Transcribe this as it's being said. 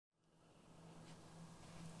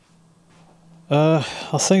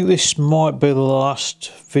I think this might be the last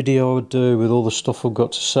video I do with all the stuff I've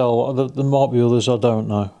got to sell. There might be others, I don't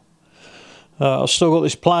know. I've still got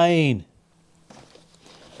this plane.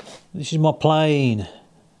 This is my plane,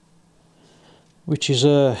 which is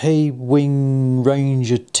a He-Wing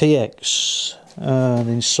Ranger TX, and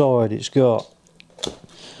inside it's got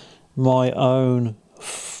my own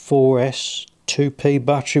 4S 2P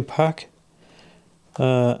battery pack.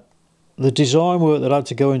 The design work that had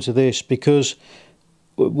to go into this, because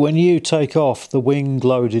when you take off, the wing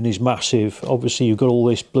loading is massive. Obviously you've got all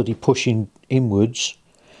this bloody pushing inwards,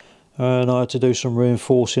 and I had to do some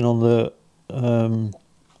reinforcing on the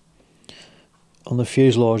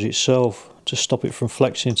fuselage itself to stop it from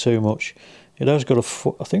flexing too much. It has got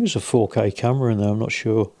I think it's a 4K camera in there, I'm not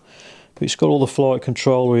sure, but it's got all the flight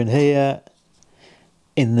controller in here,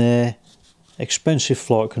 in there, expensive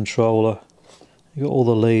flight controller. You've got all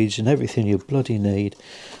the leads and everything you bloody need.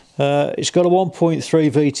 It's got a 1.3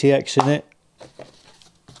 VTX in it,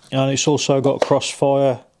 and it's also got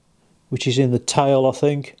crossfire, which is in the tail, I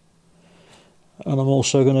think. And I'm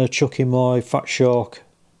also going to chuck in my Fat Shark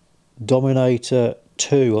Dominator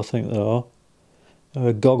 2, I think they are,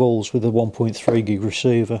 goggles with a 1.3 gig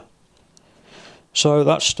receiver. So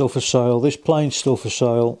that's still for sale. This plane's still for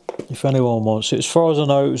sale if anyone wants it. As far as I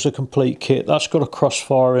know, it was a complete kit. That's got a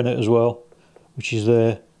crossfire in it as well, which is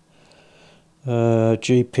there.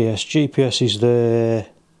 GPS is there,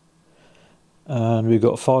 and we've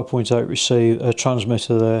got a 5.8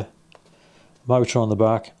 transmitter there, motor on the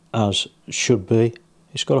back, as should be.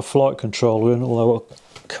 It's got a flight controller in, although I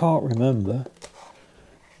can't remember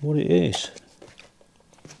what it is.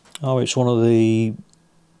 Oh, it's one of the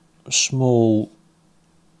small,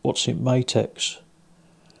 what's it, Matex.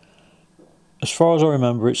 As far as I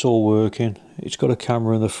remember, it's all working. It's got a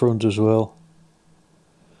camera in the front as well.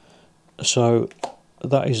 So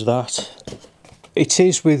that is that. It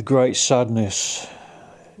is with great sadness,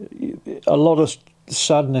 a lot of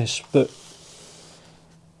sadness, but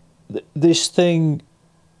this thing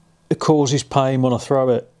causes pain when I throw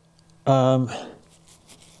it, so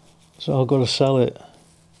I've got to sell it.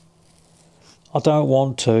 I don't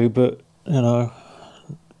want to, but you know,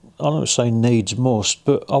 I don't say needs must,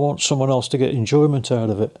 but I want someone else to get enjoyment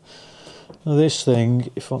out of it. Now this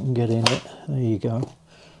thing, if I can get in it, there you go.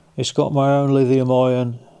 It's got my own lithium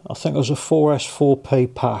ion. I think there's a 4S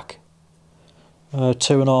 4P pack,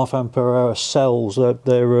 2.5 ampere hour cells. They're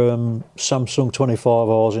Samsung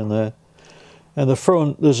 25Rs in there. In the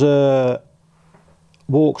front there's a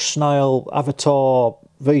Walk Snail Avatar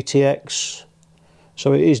VTX,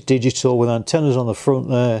 so it is digital with antennas on the front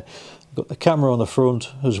there. I've got the camera on the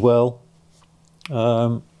front as well.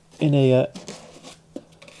 In here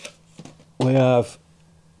we have,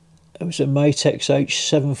 it was a Matex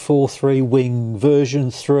H743 wing version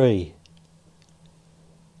 3,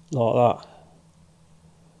 like that.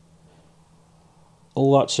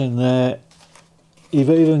 All that's in there. You've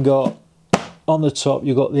even got, on the top,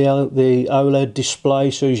 you've got the OLED display,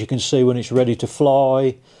 so as you can see when it's ready to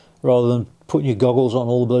fly, rather than putting your goggles on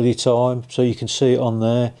all the bloody time, so you can see it on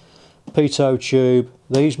there. Pitot tube.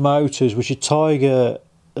 These motors, which are Tiger,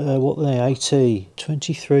 what are they,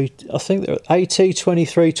 AT23, I think they're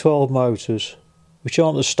AT2312 motors, which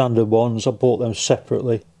aren't the standard ones. I bought them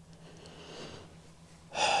separately.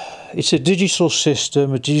 It's a digital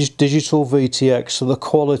system, a digital VTX, so the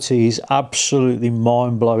quality is absolutely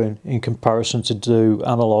mind-blowing in comparison to do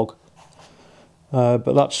analogue.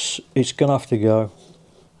 But it's going to have to go,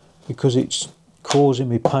 because it's causing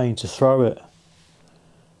me pain to throw it.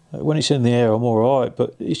 When it's in the air I'm alright,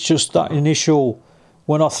 but it's just that initial,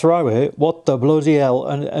 when I throw it, what the bloody hell,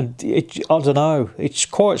 and it, I don't know, it's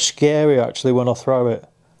quite scary actually when I throw it.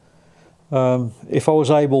 If I was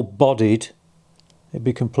able-bodied, it'd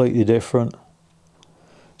be completely different.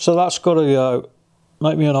 So that's got to go.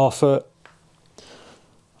 Make me an offer.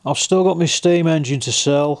 I've still got my steam engine to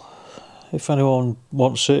sell, if anyone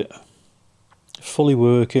wants it. Fully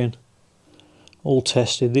working, all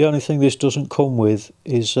tested. The only thing this doesn't come with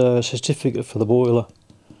is a certificate for the boiler.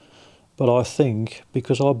 But I think,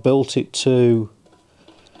 because I built it to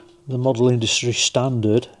the model industry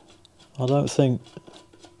standard, I don't think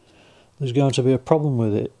there's going to be a problem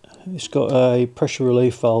with it. It's got a pressure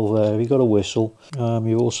relief valve there, you've got a whistle.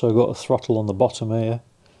 You've also got a throttle on the bottom here,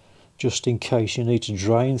 just in case you need to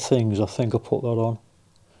drain things. I think I put that on.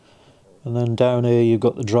 And then down here you've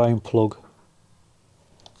got the drain plug.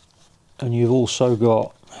 And you've also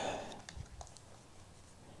got,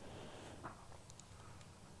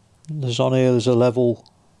 there's a level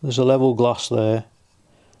glass there,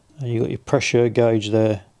 and you've got your pressure gauge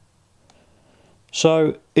there.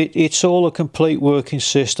 So it's all a complete working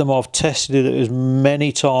system. I've tested it as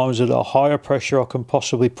many times at a higher pressure I can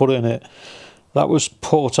possibly put in it. That was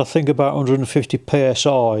put, I think, about 150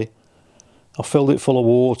 psi. I filled it full of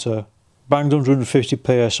water, banged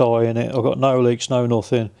 150 psi in it. I got no leaks, no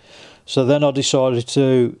nothing. So then I decided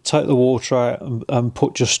to take the water out and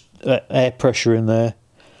put just air pressure in there,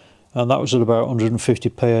 and that was at about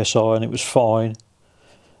 150 psi, and it was fine.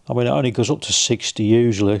 I mean, it only goes up to 60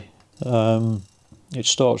 usually. It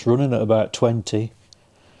starts running at about 20.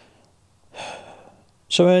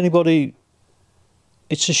 So anybody,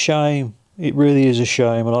 it's a shame. It really is a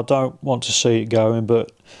shame, and I don't want to see it going,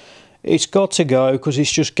 but it's got to go because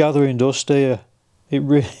it's just gathering dust here. It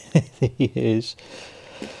really is.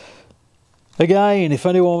 Again, if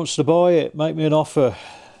anyone wants to buy it, make me an offer.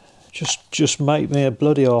 Just make me a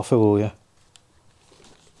bloody offer, will you?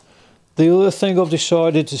 The other thing I've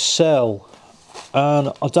decided to sell, and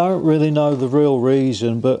I don't really know the real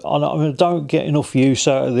reason, but I don't get enough use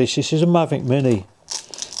out of this. This is a Mavic Mini.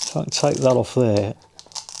 If I can take that off there,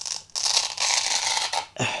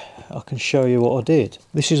 I can show you what I did.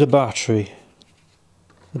 This is a battery.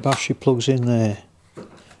 The battery plugs in there.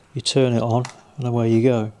 You turn it on, and away you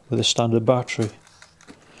go with a standard battery.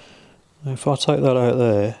 Now if I take that out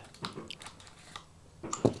there,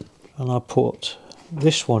 and I put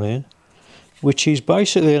this one in, which is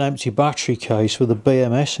basically an empty battery case with a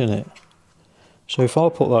BMS in it. So if I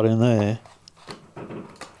put that in there,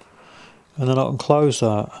 and then I can close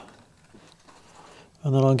that,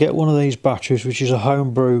 and then I'll get one of these batteries, which is a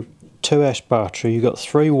homebrew 2S battery. You've got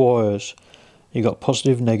 3 wires. You've got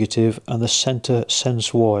positive, negative, and the centre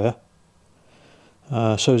sense wire,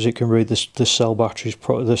 so as it can read the cell batteries,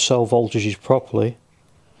 the cell voltages properly.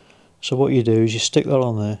 So what you do is you stick that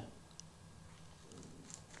on there,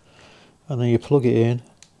 and then you plug it in,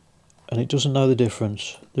 and it doesn't know the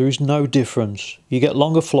difference. There is no difference. You get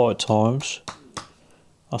longer flight times.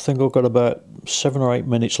 I think I've got about 7 or 8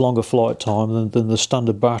 minutes longer flight time than the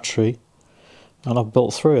standard battery, and I've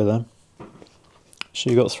built 3 of them. So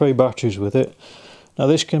you've got 3 batteries with it. Now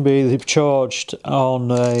this can be either charged on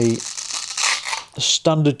a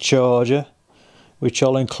standard charger, which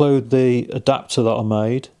I'll include the adapter that I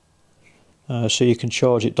made, so you can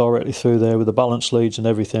charge it directly through there with the balance leads and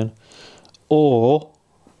everything, or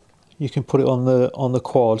you can put it on the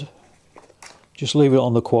quad. Just leave it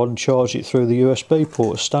on the quad and charge it through the USB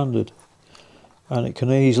port as standard, and it can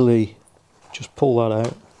easily just pull that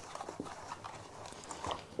out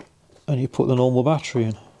and you put the normal battery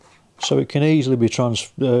in. So it can easily be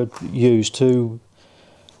used to.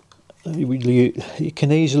 It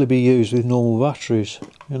can easily be used with normal batteries.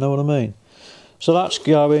 You know what I mean? So that's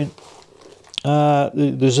going.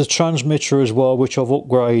 There's a transmitter as well, which I've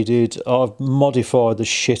upgraded. I've modified the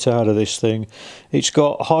shit out of this thing. It's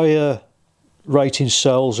got higher rating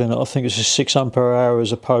cells in it. I think it's a 6 ampere hour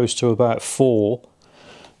as opposed to about 4.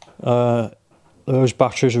 Those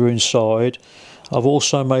batteries are inside. I've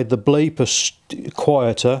also made the bleeper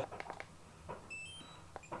quieter.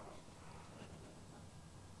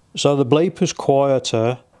 So the bleeper's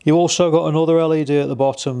quieter. You've also got another LED at the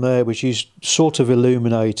bottom there, which is sort of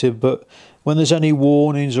illuminated, but when there's any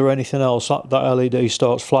warnings or anything else, that LED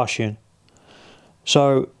starts flashing.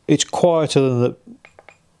 So it's quieter than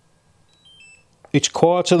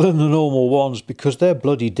the normal ones, because they're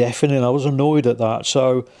bloody deafening. I was annoyed at that,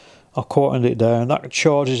 so I quietened it down. That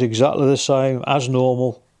charges exactly the same as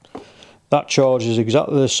normal. That charges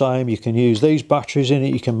exactly the same. You can use these batteries in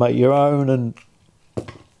it, you can make your own, and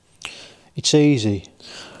it's easy.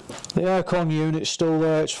 The aircon unit's still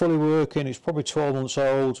there, it's fully working. It's probably 12 months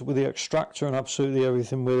old with the extractor and absolutely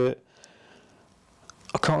everything with it.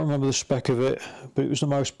 I can't remember the spec of it, but it was the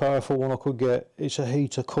most powerful one I could get. It's a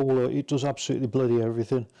heater, cooler, it does absolutely bloody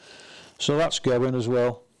everything. So that's going as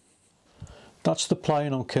well. That's the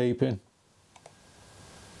plane I'm keeping.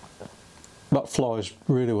 That flies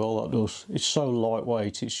really well, that does. It's so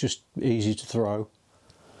lightweight, it's just easy to throw.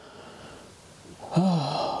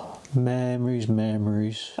 Memories,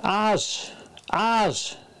 memories. Do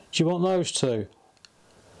you want those 2?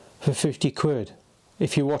 For 50 quid,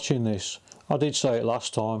 if you're watching this. I did say it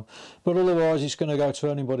last time, but otherwise it's going to go to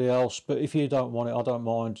anybody else. But if you don't want it, I don't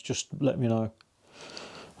mind, just let me know.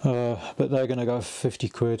 But they're going to go for 50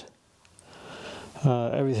 quid.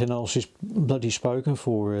 Everything else is bloody spoken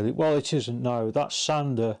for, really. Well, it isn't, no. That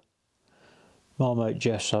sander my mate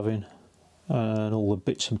Jeff's having, and all the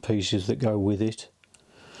bits and pieces that go with it.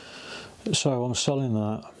 So I'm selling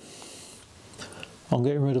that. I'm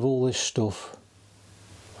getting rid of all this stuff.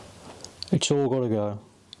 It's all got to go.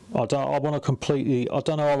 I want to completely, I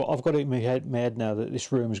don't know, I've got it in my head now that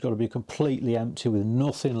this room has got to be completely empty with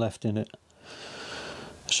nothing left in it.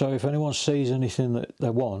 So if anyone sees anything that they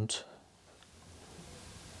want,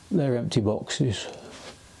 they're empty boxes.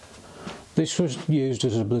 This was used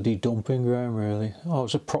as a bloody dumping ground, really. Oh,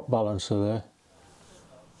 it's a prop balancer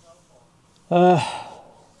there.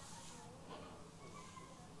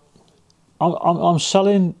 I'm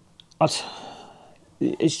selling.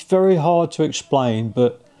 It's very hard to explain,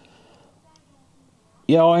 but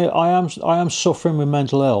yeah, I am suffering with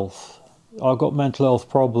mental health. I've got mental health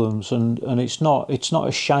problems, and it's not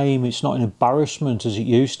a shame. It's not an embarrassment as it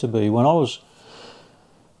used to be when I was,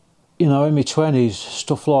 in my 20s,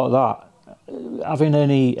 stuff like that. Having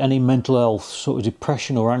any mental health, sort of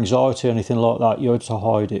depression or anxiety, anything like that, you had to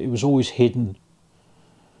hide it. It was always hidden.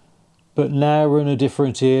 But now we're in a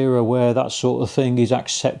different era where that sort of thing is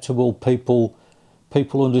acceptable. People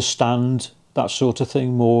understand that sort of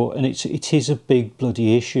thing more, and it is a big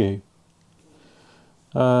bloody issue.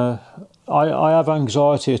 I have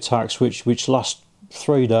anxiety attacks which last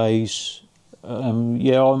 3 days.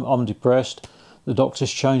 Yeah, I'm depressed. The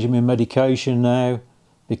doctor's changing my medication now,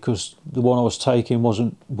 because the one I was taking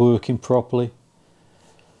wasn't working properly.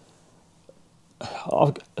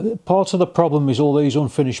 Part of the problem is all these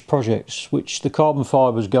unfinished projects, which the carbon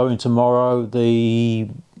fibre is going tomorrow, the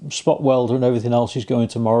spot welder and everything else is going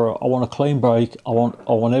tomorrow. I want a clean break. I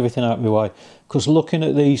want everything out of my way, because looking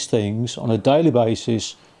at these things on a daily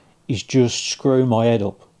basis is just screwing my head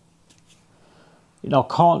up. I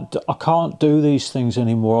can't do these things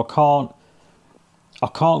anymore. I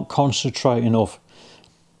can't concentrate enough.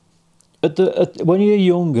 When you're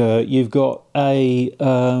younger, you've got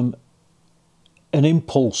an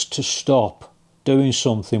impulse to stop doing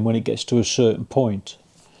something when it gets to a certain point.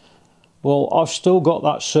 Well, I've still got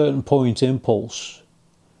that certain point impulse,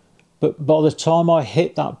 but by the time I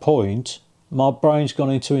hit that point, my brain's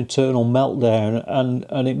gone into internal meltdown,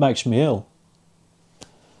 and it makes me ill.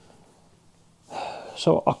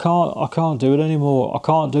 So I can't do it anymore. I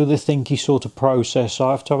can't do the thinky sort of process.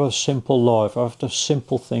 I have to have a simple life. I have to have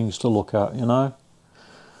simple things to look at,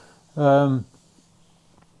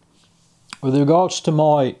 With regards to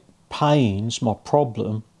my pains, my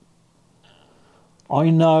problem, I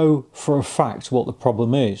know for a fact what the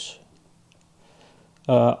problem is.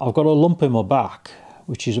 I've got a lump in my back,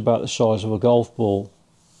 which is about the size of a golf ball.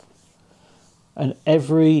 And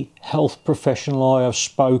every health professional I have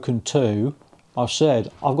spoken to, I've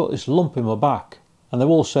said, I've got this lump in my back. And they've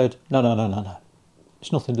all said, no.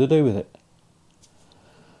 It's nothing to do with it.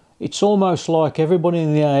 It's almost like everybody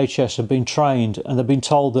in the NHS have been trained, and they've been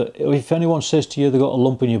told that if anyone says to you they've got a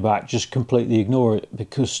lump in your back, just completely ignore it,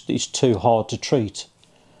 because it's too hard to treat.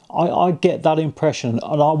 I get that impression,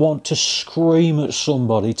 and I want to scream at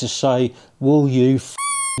somebody to say, will you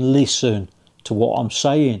listen to what I'm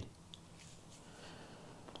saying?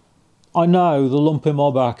 I know the lump in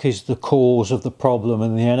my back is the cause of the problem,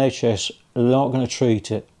 and the NHS are not going to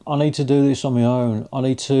treat it. I need to do this on my own. I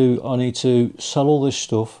need to sell all this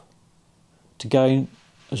stuff to gain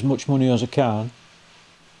as much money as I can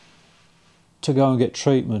to go and get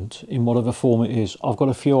treatment in whatever form it is. I've got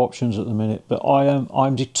a few options at the minute, but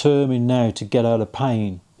I'm determined now to get out of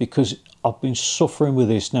pain, because I've been suffering with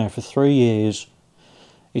this now for 3 years.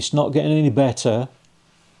 It's not getting any better,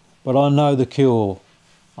 but I know the cure.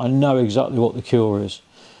 I know exactly what the cure is.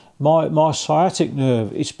 My sciatic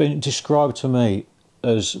nerve, it's been described to me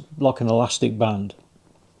as like an elastic band.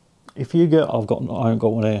 If you get, I haven't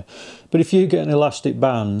got one here, but if you get an elastic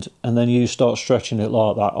band and then you start stretching it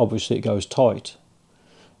like that, obviously it goes tight.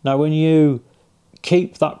 Now when you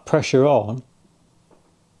keep that pressure on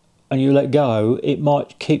and you let go, it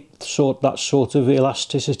might keep that sort of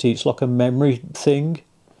elasticity. It's like a memory thing.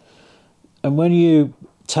 And when you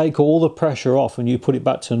take all the pressure off and you put it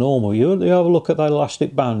back to normal, you have a look at that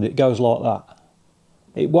elastic band, it goes like that.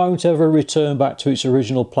 It won't ever return back to its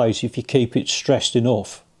original place if you keep it stressed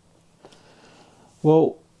enough.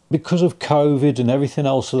 Well, because of COVID and everything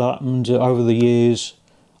else that happened over the years,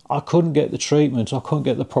 I couldn't get the treatment. I couldn't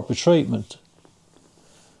get the proper treatment.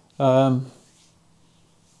 And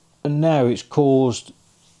now it's caused,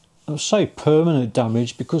 I'll say, permanent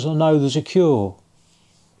damage, because I know there's a cure.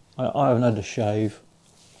 I haven't had a shave.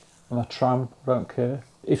 I'm a tramp, I don't care.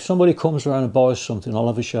 If somebody comes around and buys something, I'll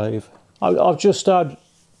have a shave. I've just had,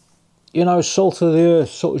 salt of the earth,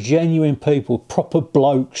 sort of genuine people, proper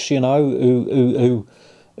blokes, who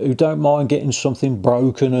don't mind getting something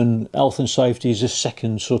broken, and health and safety is a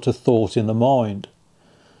second sort of thought in the mind.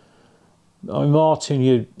 I mean, Martin,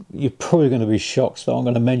 you're probably going to be shocked that I'm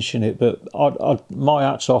going to mention it, but my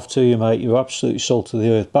hat's off to you, mate. You're absolutely salt of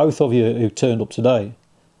the earth. Both of you who turned up today,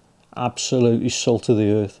 absolutely salt of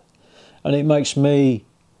the earth. And it makes me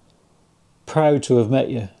proud to have met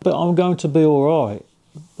you. But I'm going to be all right.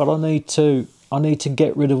 but I need to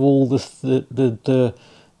get rid of all the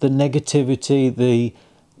negativity,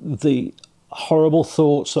 the horrible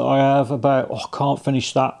thoughts that I have about, oh, I can't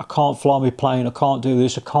finish that, I can't fly my plane, I can't do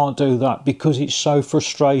this, I can't do that, because it's so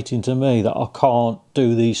frustrating to me that I can't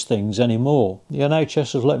do these things anymore. The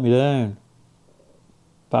NHS has let me down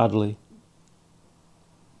badly,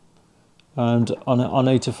 and I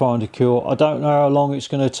need to find a cure. I don't know how long it's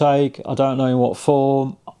going to take, I don't know in what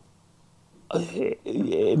form.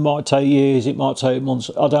 It might take years, it might take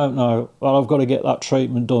months, I don't know, but I've got to get that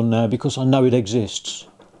treatment done now because I know it exists.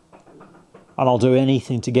 And I'll do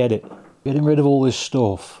anything to get it. Getting rid of all this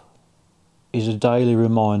stuff is a daily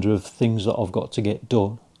reminder of things that I've got to get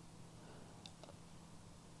done.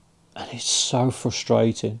 And it's so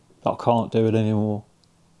frustrating that I can't do it anymore.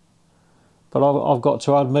 But I've got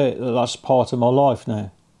to admit that that's part of my life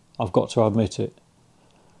now. I've got to admit it.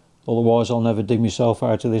 Otherwise I'll never dig myself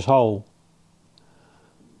out of this hole.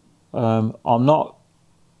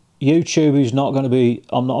 YouTube is not going to be,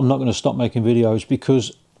 I'm not going to stop making videos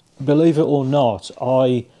because, believe it or not,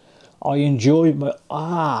 I enjoy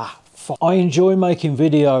I enjoy making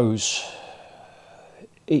videos.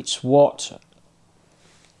 It's what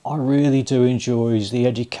I really do enjoy, is the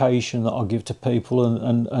education that I give to people,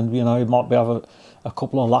 and you know, it might be have a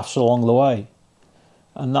couple of laughs along the way,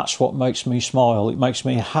 and that's what makes me smile. It makes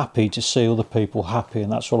me happy to see other people happy,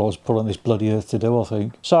 and that's what I was put on this bloody earth to do, I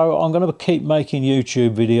think. So I'm going to keep making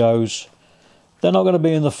YouTube videos. They're not going to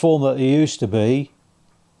be in the form that they used to be,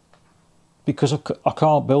 because I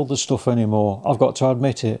can't build the stuff anymore. I've got to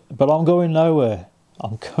admit it. But I'm going nowhere.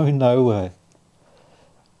 I'm going nowhere.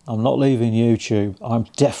 I'm not leaving YouTube. I'm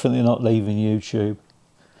definitely not leaving YouTube.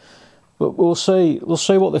 But we'll see. We'll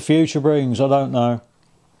see what the future brings. I don't know.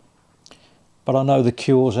 But I know the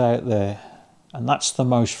cure's out there. And that's the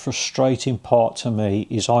most frustrating part to me,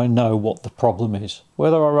 is I know what the problem is.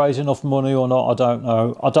 Whether I raise enough money or not, I don't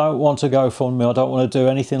know. I don't want to go fund me. I don't want to do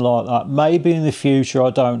anything like that. Maybe in the future, I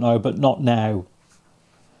don't know, but not now.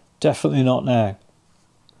 Definitely not now.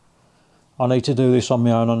 I need to do this on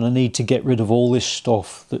my own, and I need to get rid of all this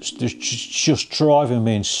stuff that's just driving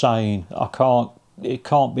me insane. It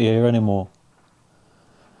can't be here anymore.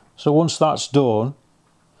 So once that's done,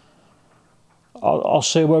 I'll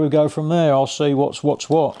see where we go from there. I'll see what's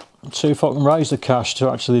what. See if I can raise the cash to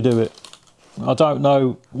actually do it. I don't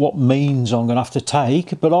know what means I'm going to have to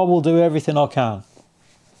take, but I will do everything I can.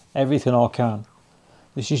 Everything I can.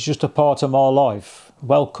 This is just a part of my life.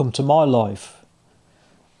 Welcome to my life.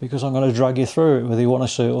 Because I'm going to drag you through it, whether you want to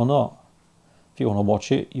see it or not. If you want to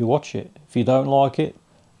watch it, you watch it. If you don't like it,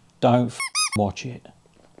 don't watch it.